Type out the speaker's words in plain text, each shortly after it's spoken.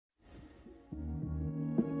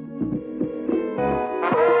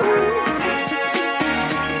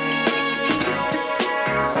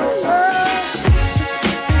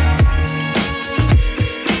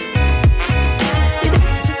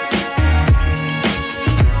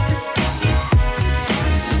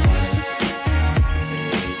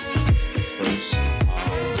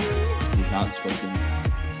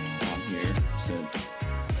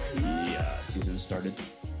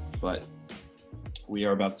we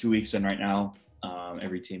are about 2 weeks in right now.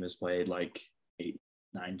 Every team has played like 8,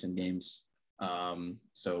 9, 10 games.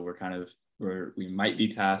 So we might be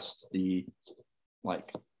past the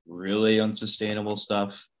like really unsustainable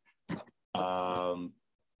stuff.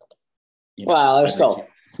 There's still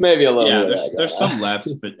maybe a little bit. There's some left,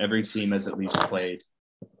 but every team has at least played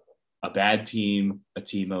a bad team, a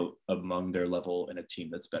team among their level, and a team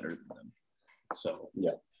that's better than them. So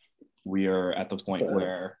we are at the point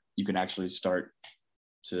where you can actually start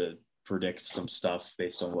to predict some stuff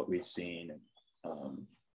based on what we've seen.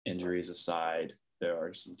 Injuries aside, there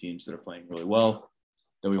are some teams that are playing really well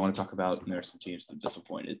that we want to talk about, and there are some teams that are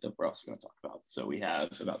disappointed that we're also going to talk about. So we have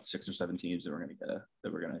about 6 or 7 teams that we're going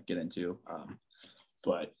to get into.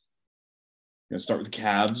 But we're going to start with the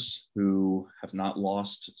Cavs, who have not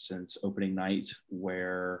lost since opening night,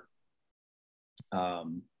 where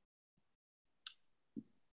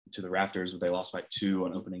to the Raptors, where they lost by 2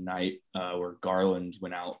 on opening night, where Garland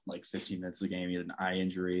went out like 15 minutes of the game. He had an eye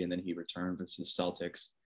injury, and then he returned versus the Celtics.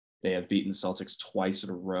 They have beaten the Celtics twice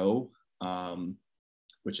in a row,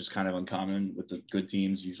 which is kind of uncommon with the good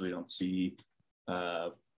teams. Usually don't see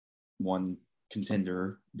one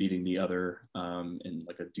contender beating the other in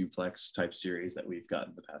like a duplex type series that we've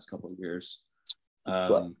gotten the past couple of years. I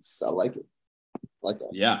like it. I like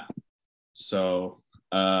that. Yeah. So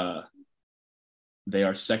they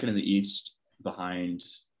are second in the East,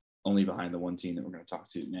 only behind the one team that we're going to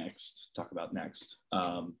talk about next.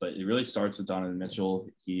 But it really starts with Donovan Mitchell.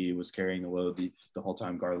 He was carrying the load the whole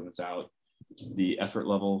time Garland was out. The effort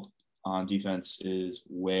level on defense is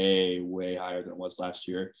way, way higher than it was last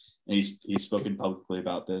year. And he's spoken publicly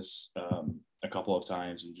about this a couple of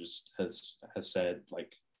times, and just has said,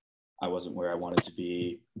 like, I wasn't where I wanted to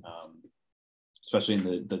be, especially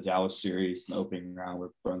in the Dallas series, in the opening round, where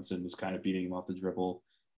Brunson was kind of beating him off the dribble,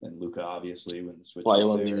 and Luka, obviously, when the switch he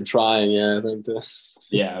wasn't even trying, I think.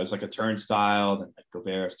 Yeah, it was like a turnstile, then like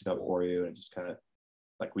Gobert stuck up for you, and just kind of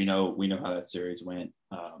like we know how that series went.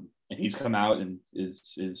 And he's come out and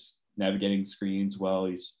is navigating screens well.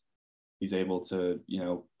 He's able to,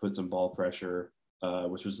 put some ball pressure,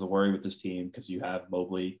 which was the worry with this team, because you have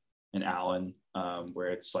Mobley and Allen, where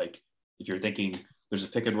it's like, if you're thinking there's a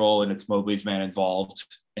pick and roll and it's Mobley's man involved,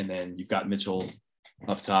 and then you've got Mitchell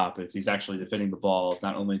up top. If he's actually defending the ball,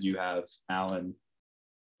 not only do you have Allen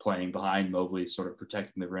playing behind Mobley, sort of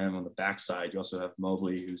protecting the rim on the backside, you also have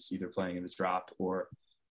Mobley, who's either playing in the drop or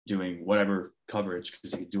doing whatever coverage,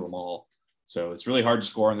 because he can do them all. So it's really hard to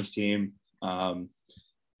score on this team.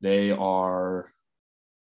 They are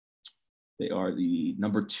the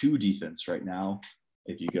number 2 defense right now,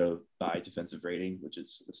 if you go by defensive rating, which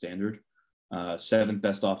is the standard. 7th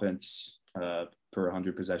best offense per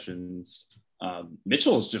 100 possessions.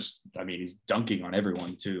 Mitchell is just, he's dunking on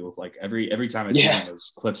everyone too. Like every time I see one of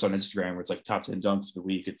those clips on Instagram where it's like top 10 dunks of the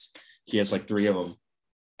week, he has like 3 of them.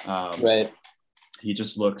 Right. He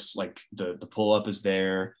just looks like the pull up is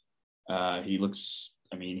there. He looks,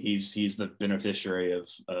 he's the beneficiary of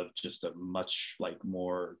just a much like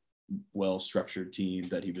more well-structured team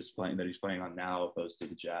that he's playing on now, opposed to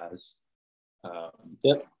the Jazz.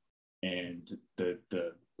 And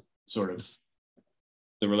the sort of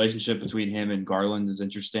the relationship between him and Garland is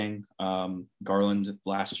interesting. Garland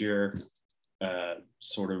last year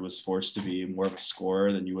sort of was forced to be more of a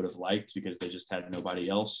scorer than you would have liked, because they just had nobody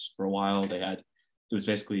else for a while. It was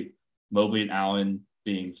basically Mobley and Allen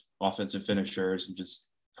being offensive finishers and just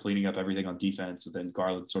cleaning up everything on defense, and then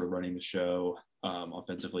Garland sort of running the show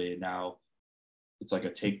offensively. And now it's like a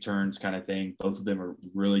take turns kind of thing. Both of them are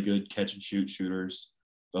really good catch and shoot shooters.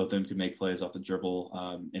 Both of them can make plays off the dribble,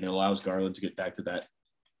 and it allows Garland to get back to that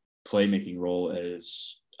playmaking role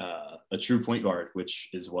as a true point guard, which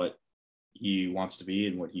is what he wants to be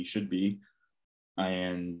and what he should be.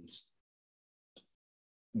 And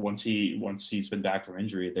once he's been back from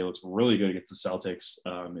injury, they looked really good against the Celtics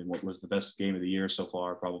in what was the best game of the year so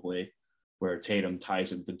far, probably, where Tatum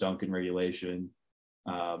ties him to dunk in regulation.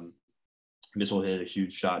 Mitchell hit a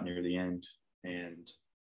huge shot near the end, and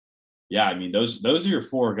those are your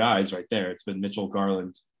 4 guys right there. It's been Mitchell,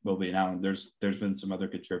 Garland, Mobley, and Allen. There's been some other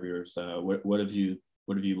contributors. What have you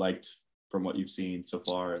liked from what you've seen so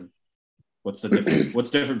far, and what's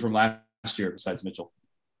different from last year besides Mitchell?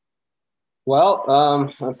 Well,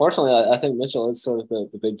 unfortunately, I think Mitchell is sort of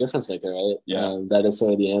the big difference maker, right? Yeah. That is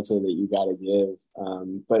sort of the answer that you got to give.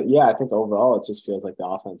 But yeah, I think overall it just feels like the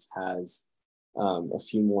offense has a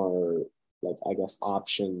few more,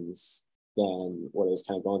 options than what it was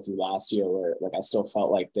kind of going through last year, where I still felt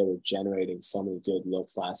like they were generating so many good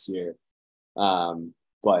looks last year.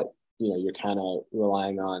 But, you're kind of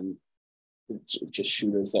relying on just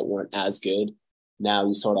shooters that weren't as good. now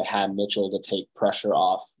you sort of have Mitchell to take pressure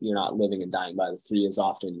off. You're not living and dying by the three as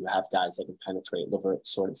often. You have guys that can penetrate. LeVert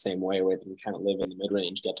sort of the same way, where they can kind of live in the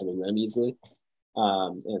mid-range, get to the rim easily.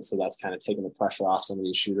 And so that's kind of taking the pressure off some of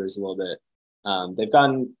these shooters a little bit. They've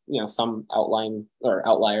gotten, some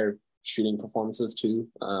outlier shooting performances too.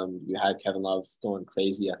 You had Kevin Love going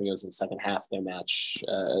crazy. I think it was in the second half of their match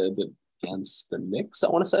against the Knicks, I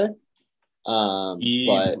want to say.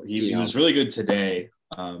 He was really good today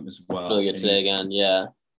as well. Really good today again, yeah.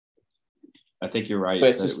 I think you're right. But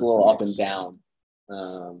it's just a little up and down.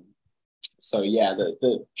 So yeah,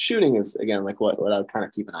 the shooting is again like what I would kind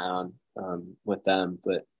of keep an eye on with them.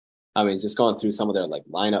 But I mean, just going through some of their like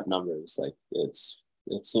lineup numbers, like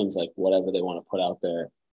it seems like whatever they want to put out there.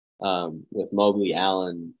 With Mobley,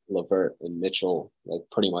 Allen, LeVert, and Mitchell, like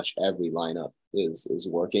pretty much every lineup is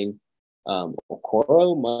working.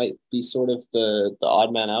 Okoro might be sort of the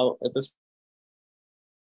odd man out at this.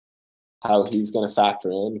 How he's going to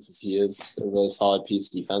factor in, because he is a really solid piece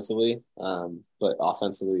defensively, but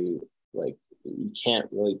offensively, like you can't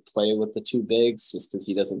really play with the two bigs just because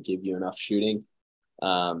he doesn't give you enough shooting.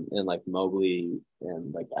 And like Mobley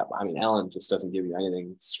and Allen just doesn't give you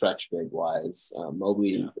anything stretch big wise.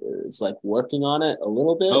 Mobley is like working on it a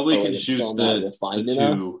little bit. Mobley can shoot the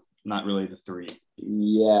two, not really the three.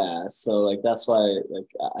 Yeah, so like that's why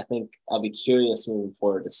I think I'll be curious moving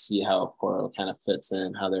forward to see how Okoro kind of fits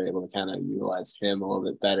in, how they're able to kind of utilize him a little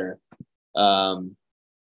bit better.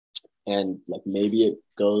 And like maybe it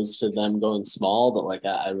goes to them going small, but like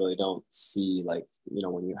I really don't see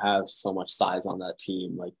when you have so much size on that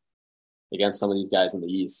team, like against some of these guys in the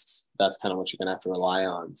East, that's kind of what you're gonna have to rely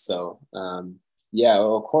on. So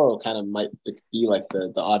Okoro kind of might be like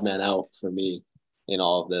the odd man out for me in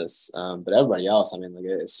all of this. But everybody else, I mean, like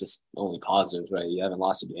it's just only positives, right? You haven't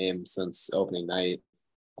lost a game since opening night.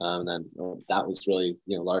 And then that was really,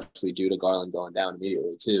 largely due to Garland going down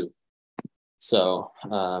immediately too. So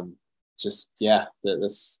this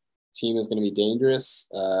team is going to be dangerous.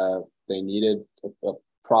 They needed a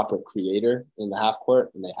proper creator in the half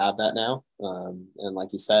court, and they have that now. And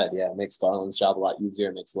like you said, it makes Garland's job a lot easier.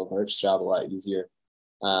 It makes LeVert's job a lot easier.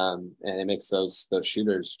 And it makes those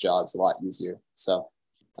shooters' jobs a lot easier. So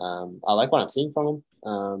I like what I'm seeing from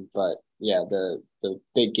them. But yeah, the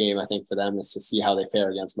big game I think for them is to see how they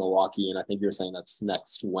fare against Milwaukee. And I think you were saying that's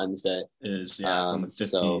next Wednesday. It's on the 15th.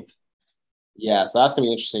 So that's gonna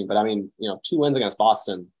be interesting. But I mean, 2 wins against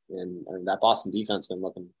Boston, and that Boston defense has been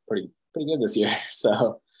looking pretty good this year.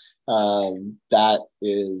 So that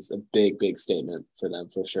is a big statement for them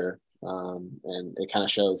for sure. And it kind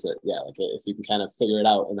of shows that, if you can kind of figure it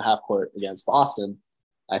out in the half court against Boston,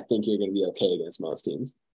 I think you're going to be okay against most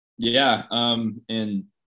teams. Yeah. And,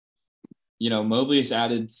 Mobley's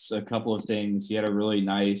added a couple of things. He had a really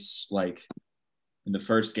nice, in the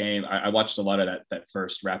first game, I watched a lot of that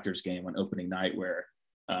first Raptors game on opening night where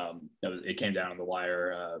it came down on the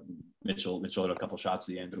wire. Mitchell had a couple shots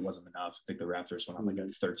at the end, but it wasn't enough. I think the Raptors went on like a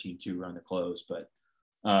 13-2 run to close, but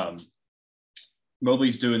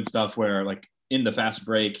Mobley's doing stuff where in the fast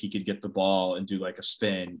break, he could get the ball and do like a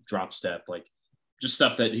spin, drop step, just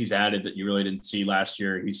stuff that he's added that you really didn't see last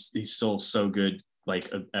year. He's still so good,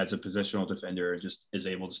 as a positional defender, and just is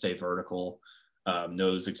able to stay vertical,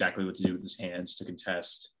 knows exactly what to do with his hands to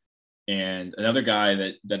contest. And another guy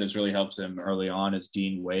that has really helped him early on is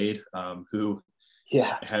Dean Wade, who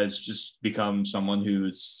has just become someone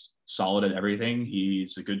who's solid at everything.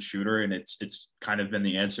 He's a good shooter, and it's kind of been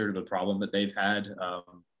the answer to the problem that they've had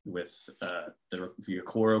with the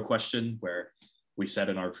Okoro question, where we said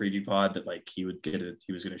in our preview pod that he was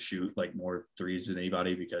going to shoot more threes than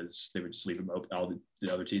anybody because they would just leave him open. All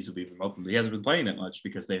the other teams would leave him open, but he hasn't been playing that much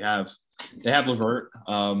because they have LeVert,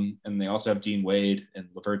 and they also have Dean Wade, and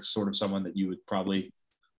LeVert's sort of someone that you would probably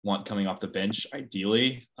want coming off the bench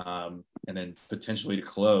ideally, and then potentially to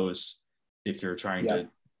close if you're trying to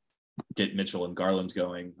get Mitchell and Garland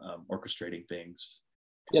going, orchestrating things.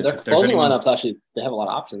 Yeah, their closing lineups actually, they have a lot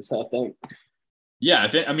of options, I think. Yeah,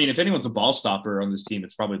 if anyone's a ball stopper on this team,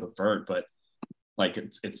 it's probably LeVert, but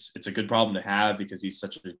it's a good problem to have because he's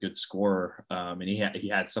such a good scorer. And he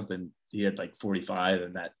had 45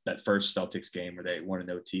 in that first Celtics game where they won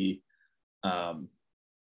an OT.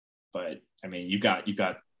 But I mean, you got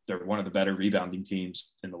they're one of the better rebounding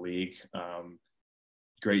teams in the league.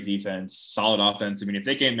 Great defense, solid offense. I mean, if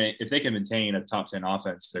they can maintain a top 10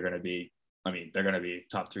 offense, they're going to be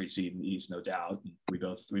top 3 seed in the East, no doubt. We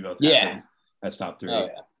both have them as top 3.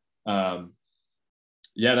 Oh,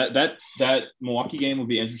 That Milwaukee game will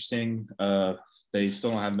be interesting. They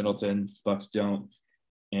still don't have Middleton, Bucks don't,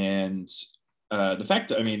 and the fact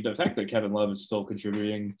that Kevin Love is still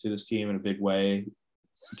contributing to this team in a big way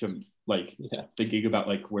like thinking about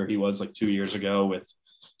like where he was like 2 years ago with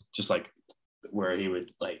just like where he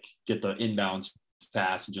would like get the inbounds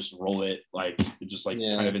pass and just roll it, like just like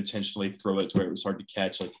kind of intentionally throw it to where it was hard to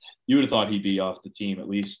catch. Like you would have thought he'd be off the team at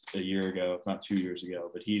least a year ago, if not 2 years ago,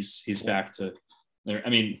 but he's back to there. I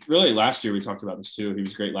mean, really last year we talked about this too. He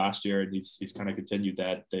was great last year, and he's kind of continued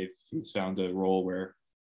that. He's found a role where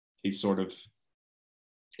he's sort of,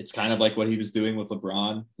 it's kind of like what he was doing with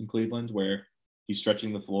LeBron in Cleveland, where he's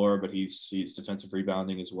stretching the floor, but he's defensive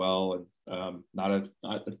rebounding as well, and not a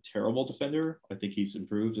terrible defender. I think he's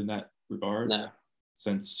improved in that regard. No.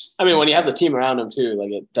 When you have the team around him too,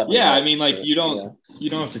 like it definitely helps, helps, I mean, like you don't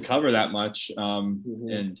have to cover that much.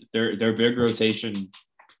 And their big rotation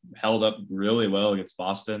held up really well against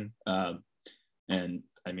Boston. And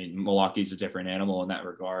I mean, Milwaukee's a different animal in that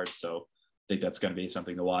regard. So I think that's going to be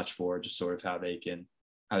something to watch for, just sort of how they can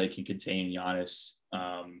contain Giannis.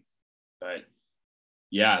 But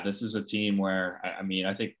yeah, this is a team where I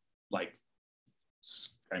think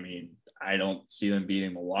I don't see them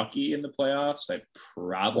beating Milwaukee in the playoffs. I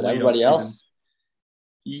probably but everybody else.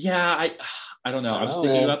 Yeah, I don't know. I was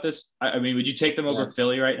thinking about this. I mean, would you take them over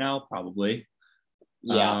Philly right now? Probably.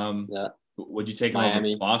 Yeah. Would you take them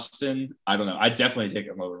over Boston? I don't know. I definitely take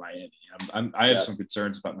them over Miami. I have some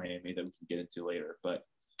concerns about Miami that we can get into later, but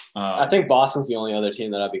I think Boston's the only other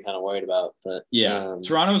team that I'd be kind of worried about. But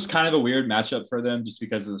Toronto's kind of a weird matchup for them just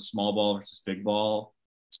because of the small ball versus big ball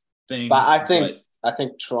thing. But I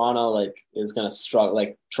think Toronto is going to struggle.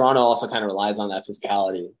 Like Toronto also kind of relies on that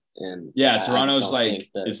physicality. And Toronto's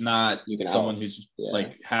is not someone who's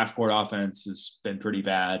like half court offense has been pretty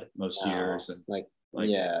bad most years, and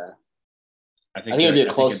I think it'd be a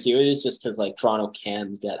close series just because like Toronto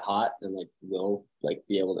can get hot and will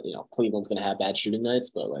be able to, Cleveland's going to have bad shooting nights,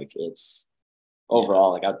 but it's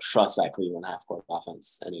overall I would trust that Cleveland half court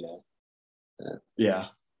offense any day.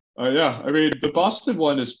 I mean, the Boston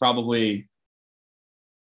one is probably,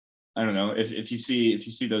 I don't know, if you see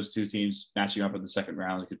those two teams matching up in the second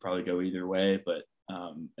round, it could probably go either way, but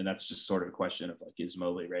and that's just sort of a question of is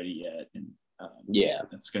Mobley ready yet, and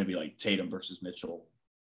it's going to be like Tatum versus Mitchell,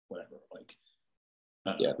 whatever,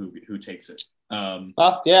 who takes it. I mean,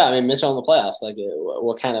 Mitchell in the playoffs,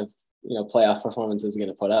 what kind of playoff performance is he going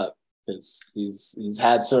to put up? Because he's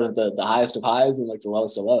had sort of the highest of highs and the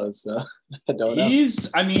lowest of lows, so I don't know.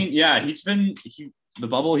 The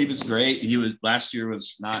bubble, he was great. Last year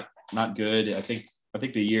was not good. I think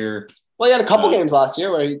the year. Well, he had a couple games last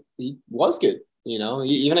year where he was good.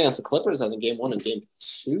 Even against the Clippers, I think game 1 and game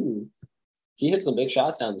 2, he hit some big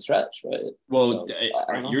shots down the stretch, right? Well,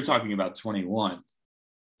 you're talking about 21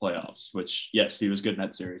 playoffs, which yes, he was good in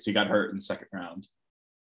that series. He got hurt in the second round.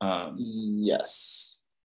 Yes,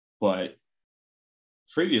 but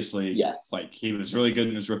previously, he was really good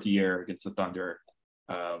in his rookie year against the Thunder,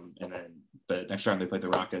 and then the next round they played the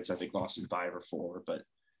Rockets. I think lost in 5 or 4, but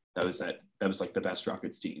that was the best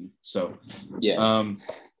Rockets team. So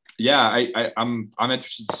I'm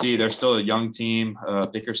interested to see. They're still a young team.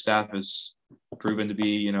 Bickerstaff has proven to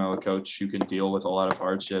be a coach who can deal with a lot of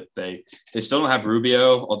hardship. They still don't have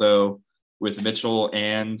Rubio, although with Mitchell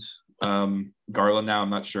and Garland now, I'm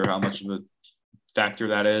not sure how much of a factor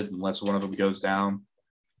that is unless one of them goes down.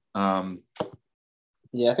 I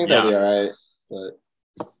think that'll be all right, but.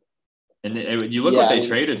 And you look what they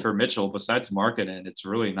traded for Mitchell. Besides Markkanen, it's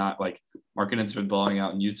really not Markkanen's been balling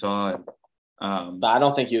out in Utah. But I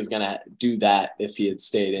don't think he was gonna do that if he had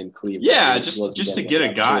stayed in Cleveland. Yeah, just to get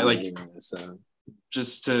a guy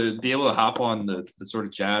just to be able to hop on the sort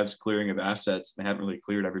of Jazz clearing of assets. They haven't really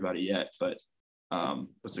cleared everybody yet, but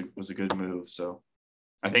was a good move. So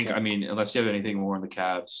I think unless you have anything more on the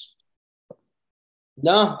Cavs.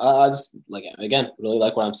 No, I just again really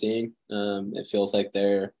like what I'm seeing. It feels like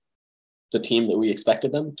they're the team that we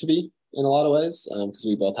expected them to be in a lot of ways, because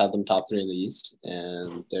we both have them top 3 in the East,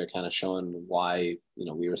 and they're kind of showing why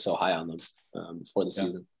we were so high on them before the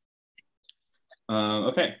season.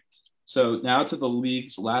 Okay, so now to the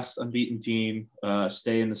league's last unbeaten team,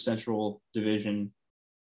 stay in the Central Division.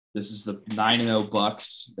 This is the 9-0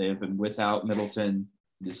 Bucks. They have been without Middleton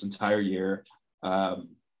this entire year. A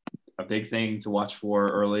big thing to watch for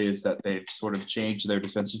early is that they've sort of changed their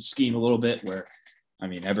defensive scheme a little bit, where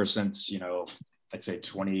ever since, I'd say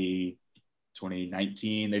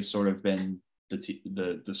 2019, they've sort of been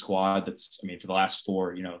the squad that's, for the last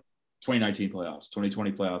 4, 2019 playoffs,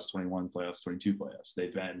 2020 playoffs, 21 playoffs, 22 playoffs.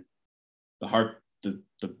 They've been the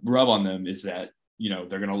rub on them is that, they're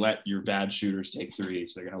going to let your bad shooters take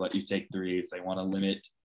threes. They're going to let you take threes. They want to limit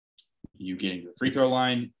you getting to the free throw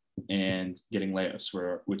line and getting layups,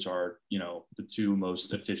 which are, the 2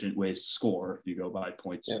 most efficient ways to score if you go by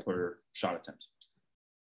points per shot attempt.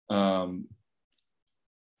 Um,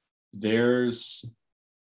 there's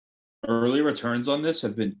early returns on this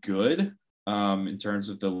have been good in terms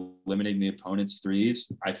of the limiting the opponent's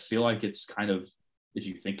threes. I feel like it's kind of, if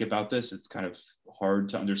you think about this, it's kind of hard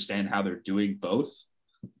to understand how they're doing both.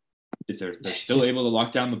 If they're still able to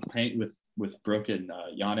lock down the paint with Brooke and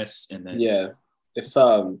Giannis, and then if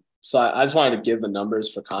so I just wanted to give the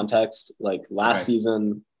numbers for context. Like last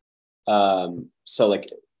season, so like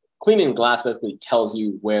cleaning glass basically tells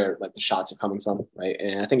you where like the shots are coming from, right?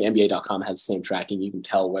 And I think NBA.com has the same tracking. You can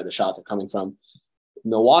tell where the shots are coming from.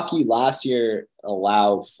 Milwaukee last year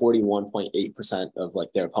allowed 41.8% of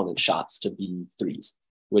like their opponent's shots to be threes,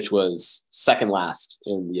 which was second last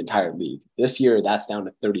in the entire league. This year, that's down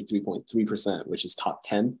to 33.3%, which is top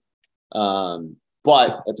 10.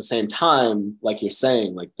 But at the same time, like you're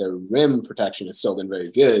saying, like their rim protection has still been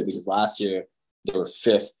very good because last year they were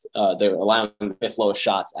fifth. They were allowing the fifth lowest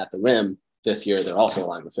shots at the rim. This year, they're also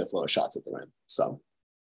allowing the fifth lowest shots at the rim. So,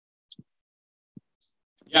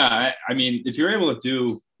 yeah, I mean, if you're able to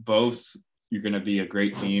do both, you're going to be a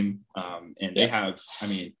great team. And they have, I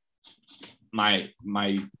mean, my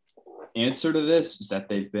answer to this is that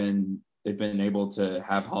they've been able to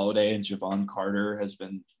have Holiday, and Javon Carter has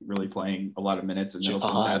been really playing a lot of minutes in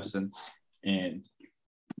Middleton's absence, and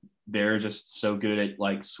they're just so good at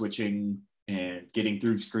like switching and getting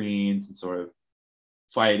through screens and sort of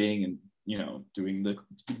fighting and, you know, doing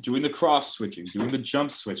the cross switching, doing the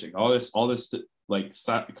jump switching, all this like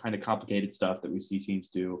kind of complicated stuff that we see teams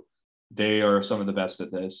do. They are some of the best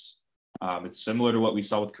at this. It's similar to what we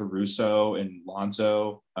saw with Caruso and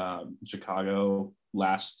Lonzo, Chicago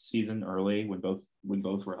last season early when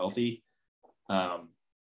both were healthy.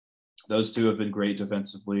 Those two have been great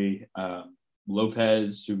defensively.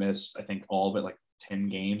 Lopez, who missed I think all but like 10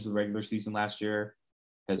 games of the regular season last year,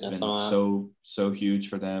 has been so huge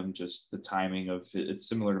for them. Just the timing of it's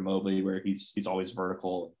similar to Mobley, where he's always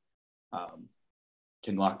vertical,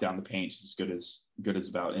 can lock down the paint as good as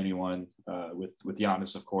about anyone. With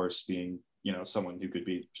Giannis, of course, being, you know, someone who could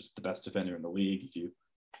be just the best defender in the league if you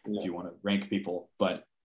want to rank people. But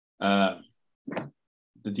the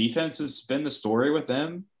defense has been the story with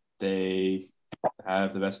them. They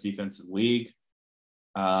have the best defense in the league.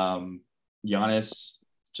 Giannis,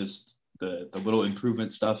 just the little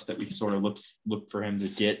improvement stuff that we sort of look for him to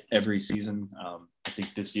get every season. I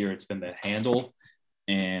think this year it's been the handle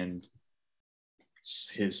and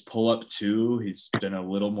his pull-up too. He's been a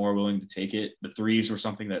little more willing to take it. The threes were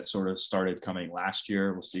something that sort of started coming last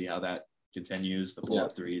year. We'll see how that continues. The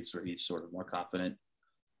pull-up threes where he's sort of more confident.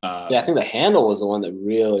 I think the handle was the one that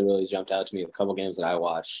really, really jumped out to me. A couple games that I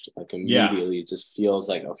watched, like immediately, it just feels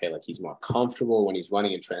like, okay, like he's more comfortable when he's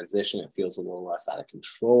running in transition. It feels a little less out of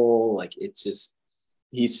control. Like it's just,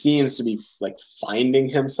 he seems to be like finding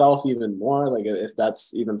himself even more. Like if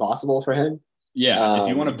that's even possible for him. Yeah, if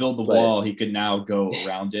you want to build the wall, he could now go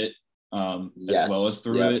around it as well as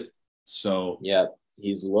through it. So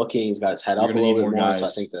he's looking. He's got his head up a little bit more. So I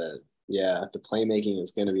think the playmaking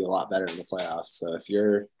is going to be a lot better in the playoffs. So if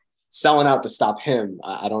you're selling out to stop him,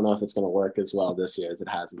 I don't know if it's going to work as well this year as it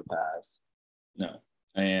has in the past. No,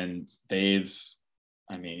 and Giannis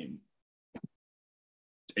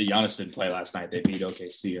didn't play last night. They beat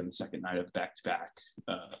OKC on the second night of back-to-back.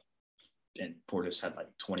 And Portis had like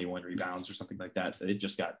 21 rebounds or something like that. So they've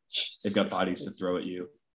got bodies to throw at you.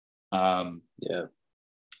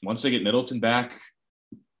 Once they get Middleton back,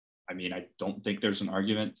 I mean, I don't think there's an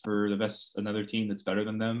argument for another team that's better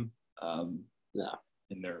than them. And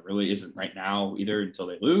there really isn't right now either until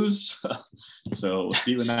they lose. So we'll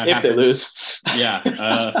see when that happens. If they lose.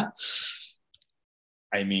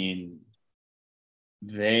 I mean,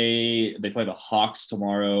 they play the Hawks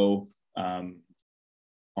tomorrow.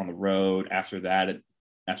 On the road. After that,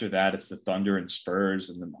 it's the Thunder and Spurs,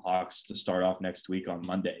 and then the Hawks to start off next week on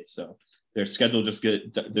Monday. So their schedule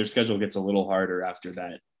gets a little harder after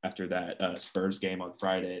that Spurs game on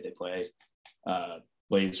Friday. They play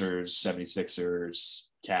Blazers, 76ers,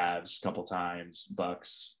 Cavs a couple times,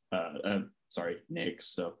 Bucks, Knicks.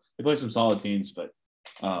 So they play some solid teams, but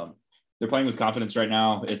they're playing with confidence right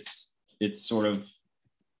now. It's sort of,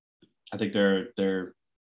 I think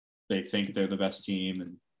they think they're the best team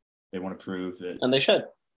and they want to prove that. And they should.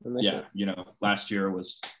 You know, last year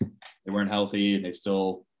they weren't healthy and they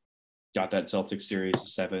still got that Celtics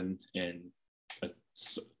series 7 in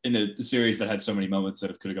a series that had so many moments that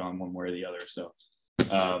it could have gone one way or the other. So,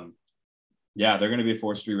 they're going to be a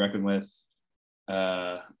force to be reckoned with.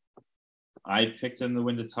 I picked them to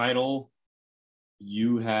win the title. I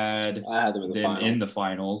had them in the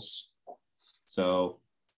finals. So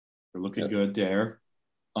we're looking good there.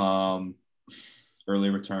 Early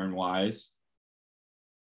return wise.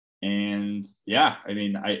 And yeah, I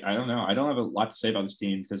mean, I don't know. I don't have a lot to say about this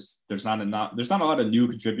team because there's not a lot of new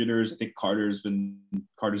contributors. I think Carter's been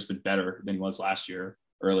better than he was last year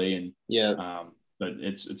early, and but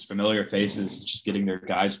it's familiar faces just getting their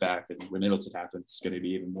guys back, and when Middleton happens, it's going to be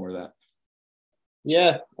even more of that.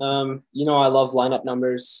 Yeah, I love lineup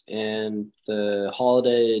numbers, and the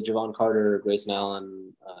Holiday, Javon Carter, Grayson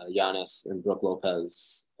Allen, Giannis, and Brook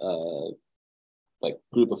Lopez,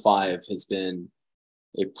 group of five has been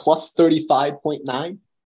a plus 35.9.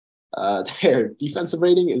 Their defensive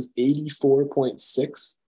rating is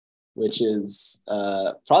 84.6, which is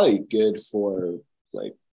probably good for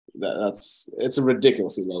it's a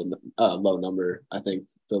ridiculously low number. I think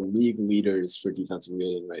the league leaders for defensive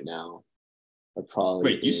rating right now are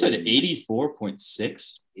probably. Wait, you said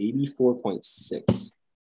 84.6? 84.6.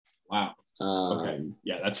 Wow. Okay.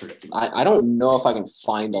 Yeah, that's ridiculous. I don't know if I can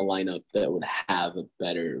find a lineup that would have a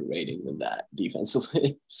better rating than that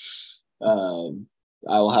defensively. I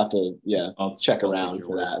will have to, I'll check around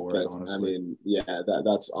for that. But honestly. I mean,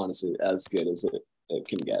 that's honestly as good as it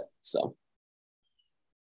can get. So.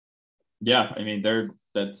 Yeah, I mean, if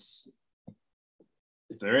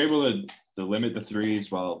they're able to limit the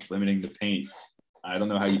threes while limiting the paint, I don't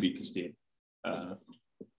know how you beat this team.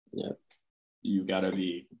 You got to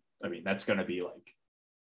be. I mean, that's going to be like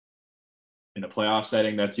in a playoff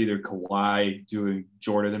setting. That's either Kawhi doing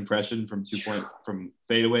Jordan impression from from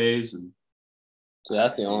fadeaways, and so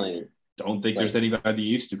that's the only. Don't think there's anybody in the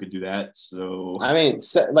East who could do that. So I mean,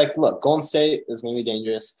 look, Golden State is going to be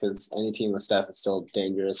dangerous because any team with Steph is still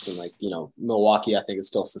dangerous, and Milwaukee, I think, is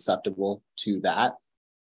still susceptible to that.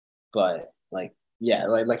 But like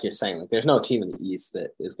you're saying, there's no team in the East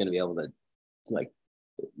that is going to be able to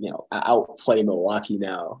outplay Milwaukee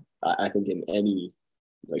now. I think in any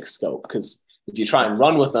scope, because if you try and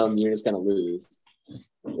run with them, you're just going to lose.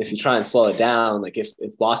 If you try and slow it down,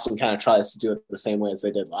 if Boston kind of tries to do it the same way as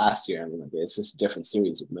they did last year, I mean, it's just a different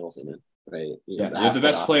series with Middleton, right? You have the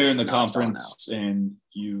best player in the conference, and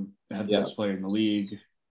you have the best player in the league,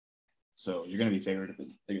 so you're going to be favored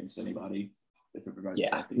against anybody.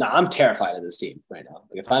 No, I'm terrified of this team right now.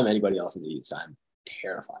 If I'm anybody else in the East, I'm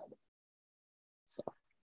terrified. So,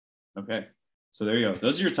 okay, so there you go.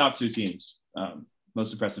 Those are your top two teams,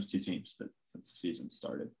 most impressive two teams since the season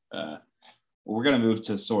started. We're going to move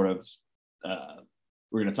to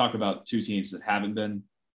we're going to talk about two teams that haven't been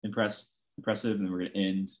impressive, and then we're going to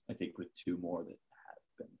end, I think, with two more that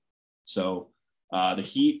have been. So the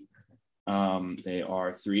Heat, they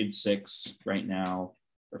are 3-6 right now,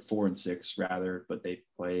 or 4-6 rather, but they've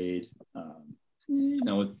played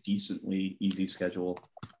a decently easy schedule.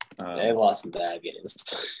 They've lost some bad games.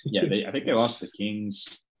 I think they lost to the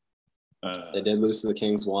Kings. They did lose to the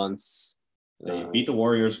Kings once. They beat the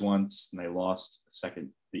Warriors once, and they lost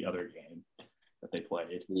the other game that they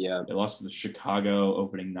played. Yeah. They lost to the Chicago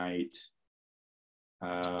opening night.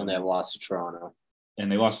 And they have lost to Toronto.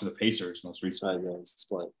 And they lost to the Pacers most recently.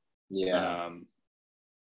 Split. Yeah.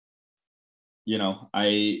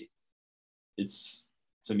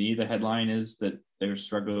 To me, the headline is that they're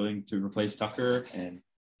struggling to replace Tucker, and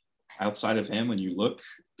outside of him, when you look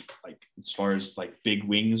as far as big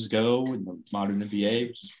wings go in the modern NBA,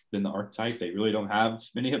 which has been the archetype, they really don't have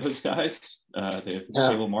many of those guys. They have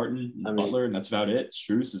Caleb Martin and Butler, and that's about it.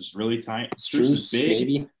 Strus is really tiny. Strus is big.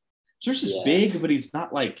 Maybe. Strus is big, but he's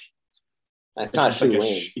not That's not true.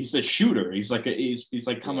 He's a shooter. He's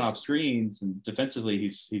coming off screens, and defensively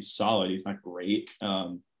he's solid. He's not great.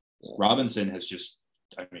 Robinson has just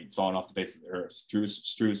fallen off the face of the earth.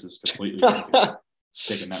 Strus is completely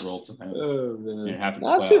taking that role from him. Oh, man. It happened.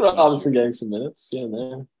 I see Robinson getting some minutes. Yeah,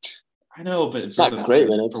 man. I know, but it's not great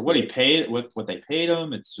minutes for what he paid. What they paid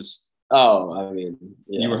him, it's just. You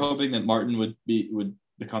were hoping that Martin would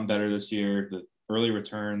become better this year. The early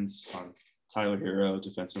returns on Tyler Hero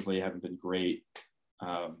defensively haven't been great.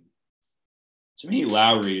 To me,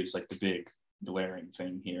 Lowry is the big glaring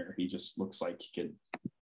thing here. He just looks like he could.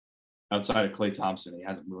 Outside of Klay Thompson, he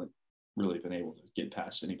hasn't really been able to get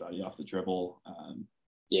past anybody off the dribble.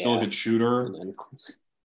 Still a good shooter,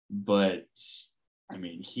 but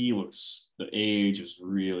the age is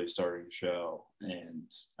really starting to show,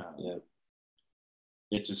 and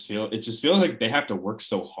it just feels like they have to work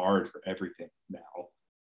so hard for everything now.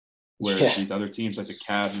 Whereas these other teams like the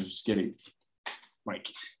Cavs are just getting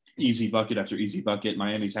easy bucket after easy bucket.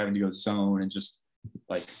 Miami's having to go zone and just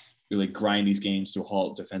really grind these games to a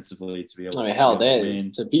halt defensively to be able to win.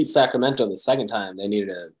 To beat Sacramento the second time, they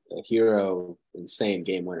needed a Hero insane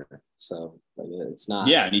game winner. So it's not.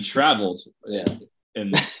 Yeah, and he traveled. Yeah.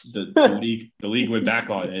 And the league went back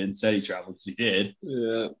on it and said he traveled because he did.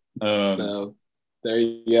 Yeah. So there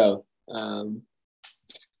you go.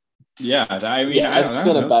 Yeah, I mean, Yeah, I it's don't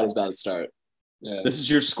been know. about as bad a start. Yeah. This is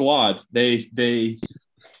your squad. They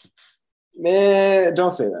Man,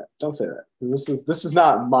 don't say that. Don't say that. This is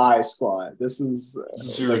not my squad. This is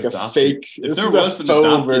your like a adopted. fake. If This there is a was an faux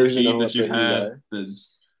adopted version team of what that you the Heat had, are. then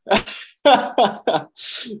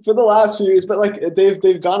For the last few years, but like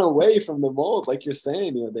they've gone away from the mold, like you're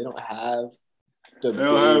saying. They don't have the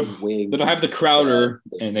big wings. they don't have the Crowder,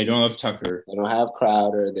 and they don't have Tucker. They don't have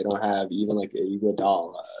Crowder. They don't have even like a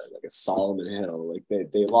Iguodala, like a Solomon Hill. Like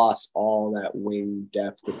they lost all that wing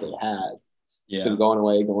depth that they had. It's been going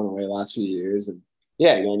away the last few years. And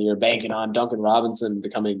yeah, again, you're banking on Duncan Robinson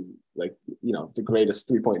becoming like, the greatest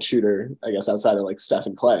 3-point shooter, I guess, outside of like Steph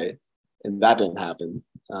and Clay. And that didn't happen.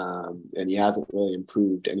 And he hasn't really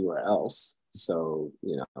improved anywhere else. So,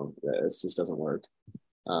 it just doesn't work.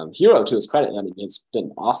 Hero, to his credit, I mean, it's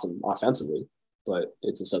been awesome offensively, but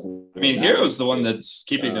it just doesn't. I mean, Hero's the one that's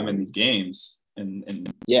keeping them in these games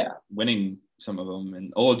and winning some of them.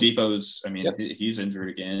 And Oladipo's, I mean, he's injured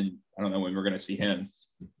again. I don't know when we're going to see him.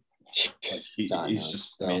 Like he's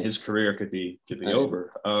just, I mean, his career could be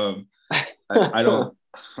over. I don't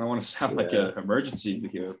want to sound like an emergency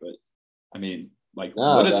here, but I mean, like,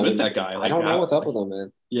 what is with that guy? Like, I don't know what's up with him,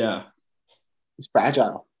 man. Yeah, he's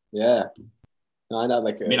fragile. Yeah, no, I know.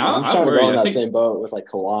 Like, I'm I'm starting to worried. go in that same boat with like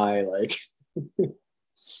Kawhi. Like,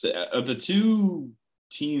 of the two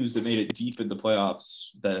teams that made it deep in the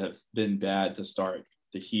playoffs that have been bad to start,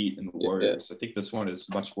 the Heat and the Warriors, I think this one is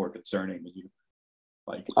much more concerning.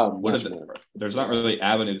 What are there's not really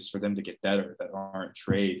avenues for them to get better that aren't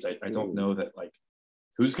trades. I don't know that, like,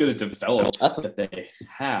 who's going to develop that they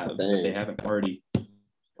have that they haven't already,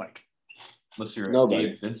 like, unless you're a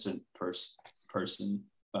Gabe Vincent person.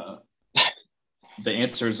 The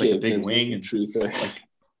answer is like Gabe a big Vincent, wing and truther. Like,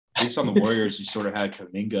 based on the Warriors, you sort of had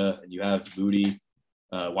Kuminga and you have Moody.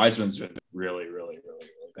 Wiseman's been really, really, really,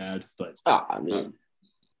 really bad. But I mean,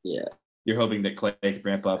 you're hoping that Clay can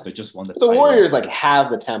ramp up. They just won the title. Warriors like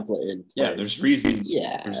have the template in place. Yeah, there's reasons.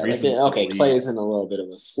 Yeah, there's reasons. Okay, Clay's in a little bit of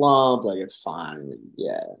a slump. Like, it's fine.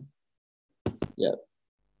 Yeah.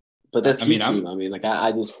 But this Heat team,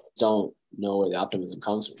 I just don't know where the optimism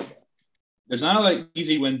comes from. There's not like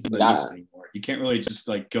easy wins in the East anymore. You can't really just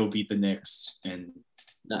like go beat the Knicks and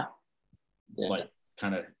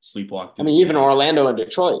kind of sleepwalk. I mean, even Orlando and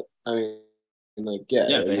Detroit. I mean, they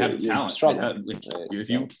have talent.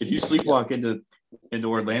 If you sleepwalk into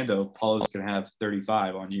Orlando, Paulo's gonna have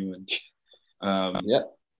 35 on you, and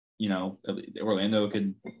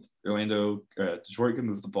Detroit can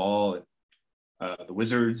move the ball, and the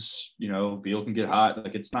Wizards, Beal can get hot.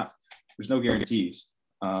 Like, there's no guarantees.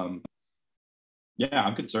 I'm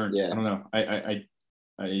concerned. I don't know.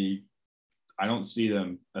 I don't see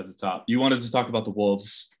them as a top. You wanted to talk about the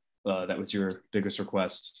Wolves. That was your biggest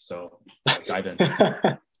request. So dive in.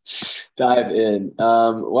 Dive in.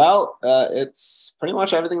 It's pretty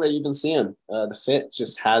much everything that you've been seeing. The fit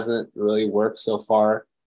just hasn't really worked so far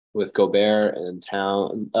with Gobert and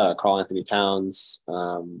Karl Anthony Towns.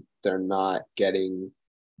 They're not getting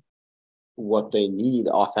what they need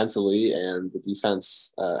offensively, and the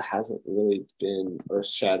defense hasn't really been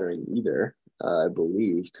earth-shattering either, I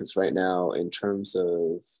believe, because right now, in terms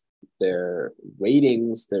of their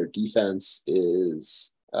ratings, their defense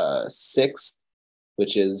is 6th,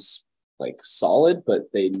 which is like solid,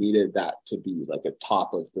 but they needed that to be like a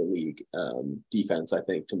top of the league defense, I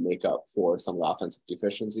think, to make up for some of the offensive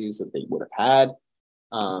deficiencies that they would have had.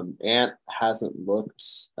 Ant hasn't looked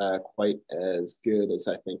quite as good as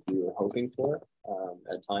I think we were hoping for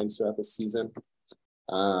at times throughout the season.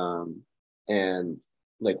 And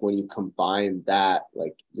like, when you combine that,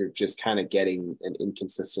 like, you're just kind of getting an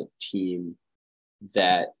inconsistent team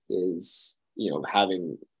that is,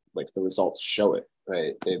 having like the results show it,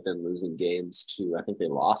 right? They've been losing games to, I think they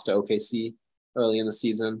lost to OKC early in the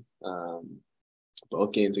season.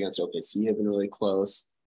 Both games against OKC have been really close.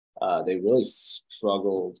 They really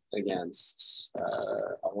struggled against,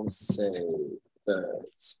 I want to say, the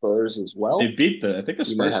Spurs as well. They beat I think the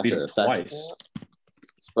Spurs beat them twice.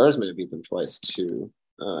 Spurs may have beat them twice too.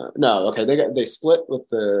 They split with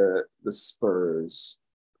the Spurs.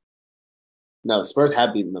 No, the Spurs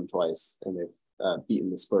have beaten them twice, and they've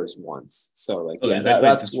beaten the Spurs once. So that's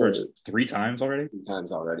the Spurs 3 times already. 3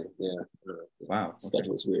 times already, yeah. Wow,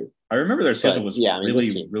 schedule is weird. I remember their schedule was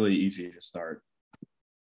really easy to start.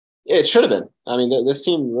 It should have been. I mean, this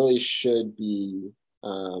team really should be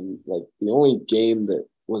like, the only game that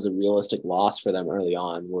was a realistic loss for them early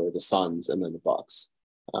on were the Suns and then the Bucks.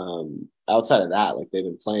 Outside of that, like, they've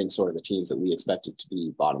been playing sort of the teams that we expected to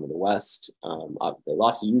be bottom of the West. They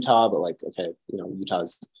lost to Utah, but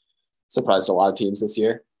Utah's surprised a lot of teams this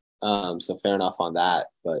year. So fair enough on that.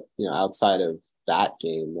 But, outside of that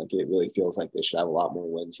game, like it really feels like they should have a lot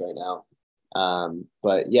more wins right now.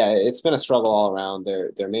 But yeah, it's been a struggle all around.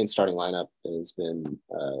 Their main starting lineup has been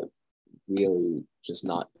really just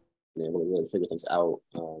not been able to really figure things out.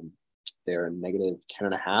 They're a negative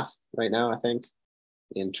 10.5 right now, I think,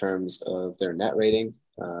 in terms of their net rating,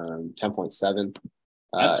 10.7.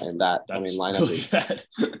 And that, lineup really is bad.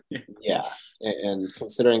 yeah. And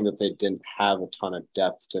considering that they didn't have a ton of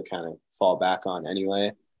depth to kind of fall back on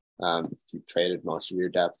anyway, you traded most of your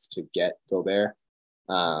depth to get Gobert.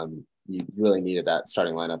 You really needed that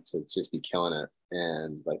starting lineup to just be killing it.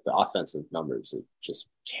 And like the offensive numbers are just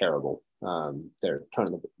terrible. They're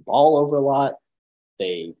turning the ball over a lot.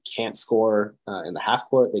 They can't score in the half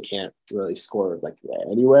court. They can't really score like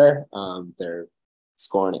anywhere. They're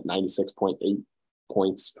scoring at 96.8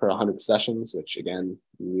 points per 100 possessions, which again,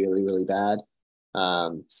 really, really bad.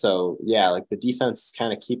 So yeah, like the defense is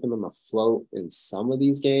kind of keeping them afloat in some of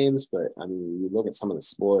these games, but I mean, you look at some of the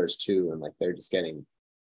scores too, and like they're just getting,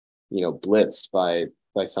 blitzed by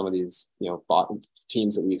some of these, bottom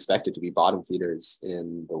teams that we expected to be bottom feeders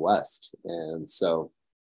in the West. And so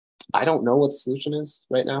I don't know what the solution is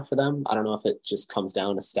right now for them. I don't know if it just comes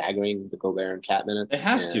down to staggering the Gobert and Cat minutes. They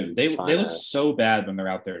have to. They look so bad when they're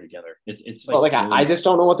out there together. It's like, but like really... I just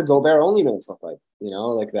don't know what the Gobert only minutes look like.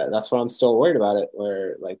 Like that's what I'm still worried about it.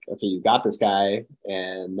 Where like, okay, you got this guy,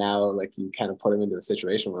 and now like you kind of put him into a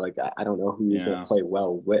situation where like I don't know who he's going to play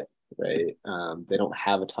well with. Right? They don't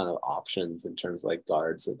have a ton of options in terms of like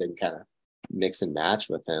guards that they can kind of mix and match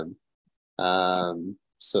with him.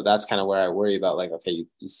 So that's kind of where I worry about like, okay,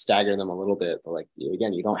 you stagger them a little bit, but like,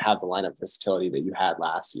 again, you don't have the lineup versatility that you had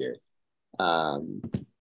last year.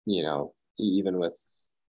 Even with,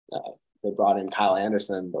 they brought in Kyle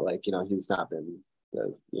Anderson, but like, he's not been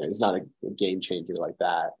he's not a game changer like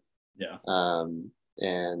that. Yeah.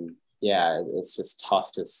 And yeah, it's just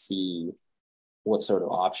tough to see what sort of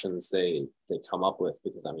options they come up with,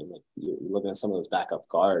 because I mean, like you're looking at some of those backup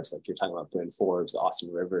guards, like you're talking about Bryn Forbes,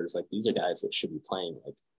 Austin Rivers, like these are guys that should be playing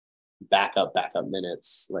like backup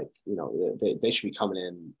minutes. Like, they should be coming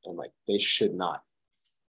in and like they should not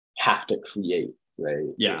have to create, right?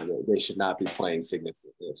 Yeah. They should not be playing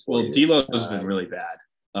significantly. Well, D'Lo's been really bad.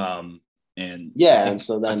 And yeah, and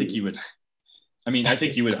so then I think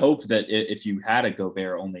you would hope that if you had a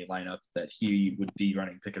Gobert only lineup, that he would be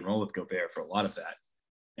running pick and roll with Gobert for a lot of that.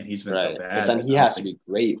 And he's been so bad. But then he has to be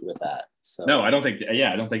great with that. So no, I don't think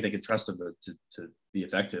they could trust him to be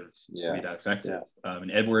effective, to be that effective. And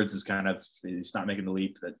Edwards is he's not making the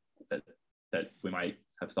leap that we might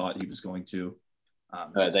have thought he was going to.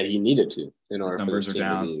 That he needed to in order for his numbers are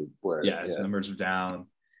down. To be where, his numbers are down.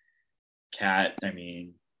 Cat, I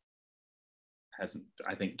mean,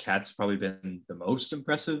 I think Cat's probably been the most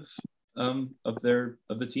impressive of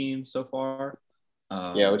the team so far.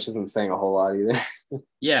 Which isn't saying a whole lot either.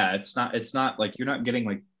 Yeah, it's not like you're not getting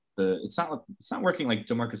like it's not working like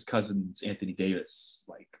DeMarcus Cousins, Anthony Davis,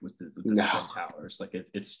 like with the Twin Towers. Like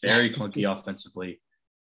it's very clunky offensively.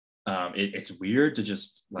 It's weird to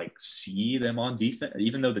just like see them on defense,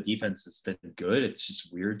 even though the defense has been good. It's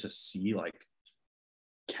just weird to see like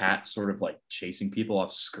Cat sort of like chasing people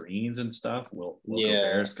off screens and stuff. Will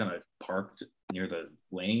Gobert's kind of parked near the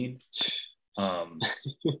lane. And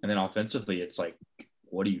then offensively, it's like,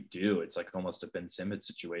 what do? It's like almost a Ben Simmons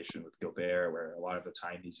situation with Gobert, where a lot of the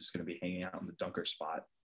time he's just going to be hanging out in the dunker spot.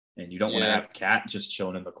 And you don't want to have Cat just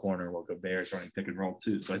chilling in the corner while Gobert is running pick and roll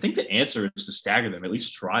too. So I think the answer is to stagger them, at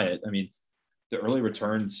least try it. I mean, the early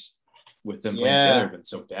returns with them playing together have been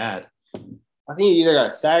so bad. I think you either got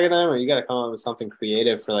to stagger them or you got to come up with something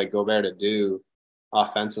creative for like Gobert to do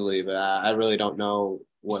offensively. But I really don't know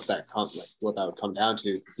what that would come down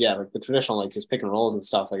to. Because like the traditional like just pick and rolls and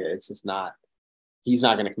stuff, like it's just not. He's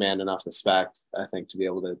not going to command enough respect, I think, to be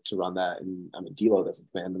able to run that. And I mean, D'Lo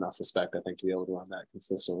doesn't command enough respect, I think, to be able to run that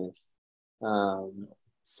consistently.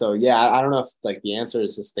 So yeah, I don't know if like the answer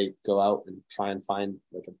is just they go out and try and find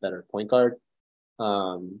like a better point guard.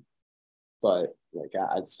 But like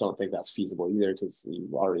I just don't think that's feasible either, because you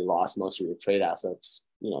already lost most of your trade assets,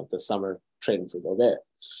 this summer trading for Gobert.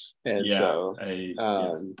 And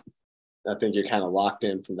I think you're kind of locked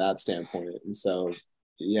in from that standpoint. And so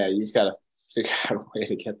you just got to figure out a way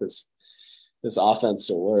to get this offense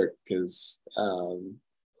to work, because I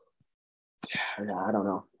don't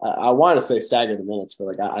know. I want to say stagger the minutes, but